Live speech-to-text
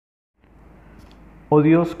Oh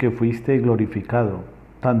Dios, que fuiste glorificado,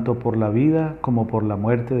 tanto por la vida como por la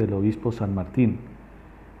muerte del obispo San Martín,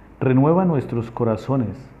 renueva nuestros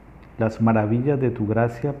corazones las maravillas de tu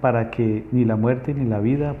gracia para que ni la muerte ni la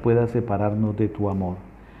vida pueda separarnos de tu amor.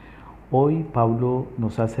 Hoy Pablo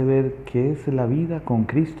nos hace ver qué es la vida con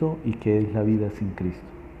Cristo y qué es la vida sin Cristo.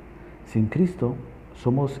 Sin Cristo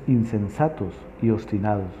somos insensatos y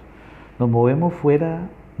obstinados. Nos movemos fuera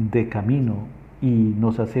de camino y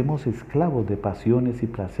nos hacemos esclavos de pasiones y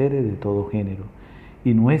placeres de todo género.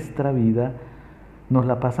 Y nuestra vida nos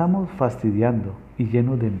la pasamos fastidiando y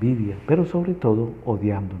llenos de envidia, pero sobre todo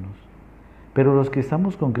odiándonos. Pero los que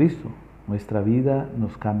estamos con Cristo, nuestra vida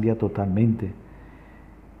nos cambia totalmente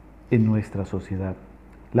en nuestra sociedad.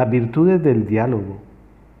 Las virtudes del diálogo,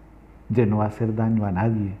 de no hacer daño a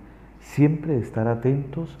nadie, siempre estar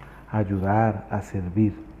atentos a ayudar, a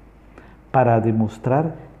servir, para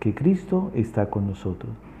demostrar que Cristo está con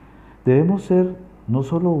nosotros. Debemos ser no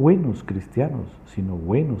solo buenos cristianos, sino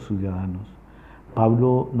buenos ciudadanos.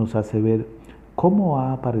 Pablo nos hace ver cómo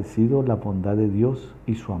ha aparecido la bondad de Dios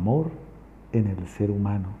y su amor en el ser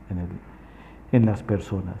humano, en las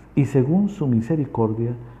personas. Y según su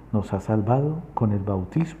misericordia nos ha salvado con el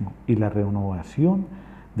bautismo y la renovación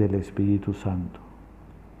del Espíritu Santo.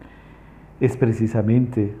 Es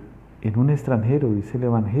precisamente en un extranjero, dice el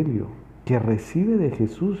Evangelio, que recibe de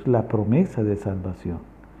Jesús la promesa de salvación,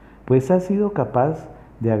 pues ha sido capaz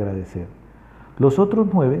de agradecer. Los otros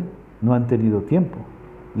 9 no han tenido tiempo,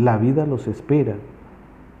 la vida los espera,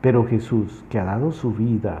 pero Jesús, que ha dado su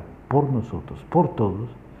vida por nosotros, por todos,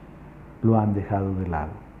 lo han dejado de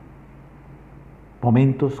lado.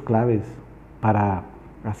 Momentos claves para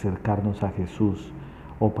acercarnos a Jesús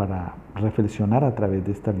o para reflexionar a través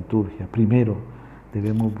de esta liturgia. Primero,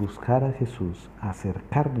 debemos buscar a Jesús,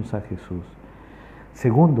 acercarnos a Jesús.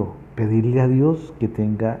 Segundo, pedirle a Dios que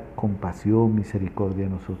tenga compasión, misericordia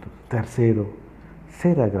de nosotros. Tercero,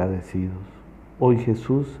 ser agradecidos. Hoy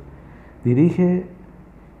Jesús dirige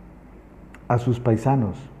a sus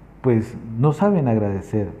paisanos, pues no saben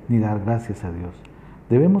agradecer ni dar gracias a Dios.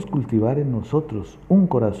 Debemos cultivar en nosotros un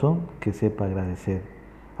corazón que sepa agradecer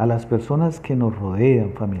a las personas que nos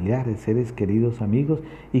rodean, familiares, seres queridos, amigos,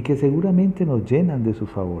 y que seguramente nos llenan de sus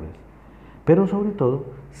favores. Pero sobre todo,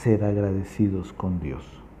 ser agradecidos con Dios.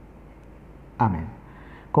 Amén.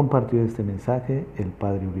 Compartió este mensaje el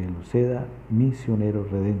Padre Uriel Uceda, misionero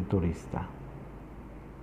redentorista.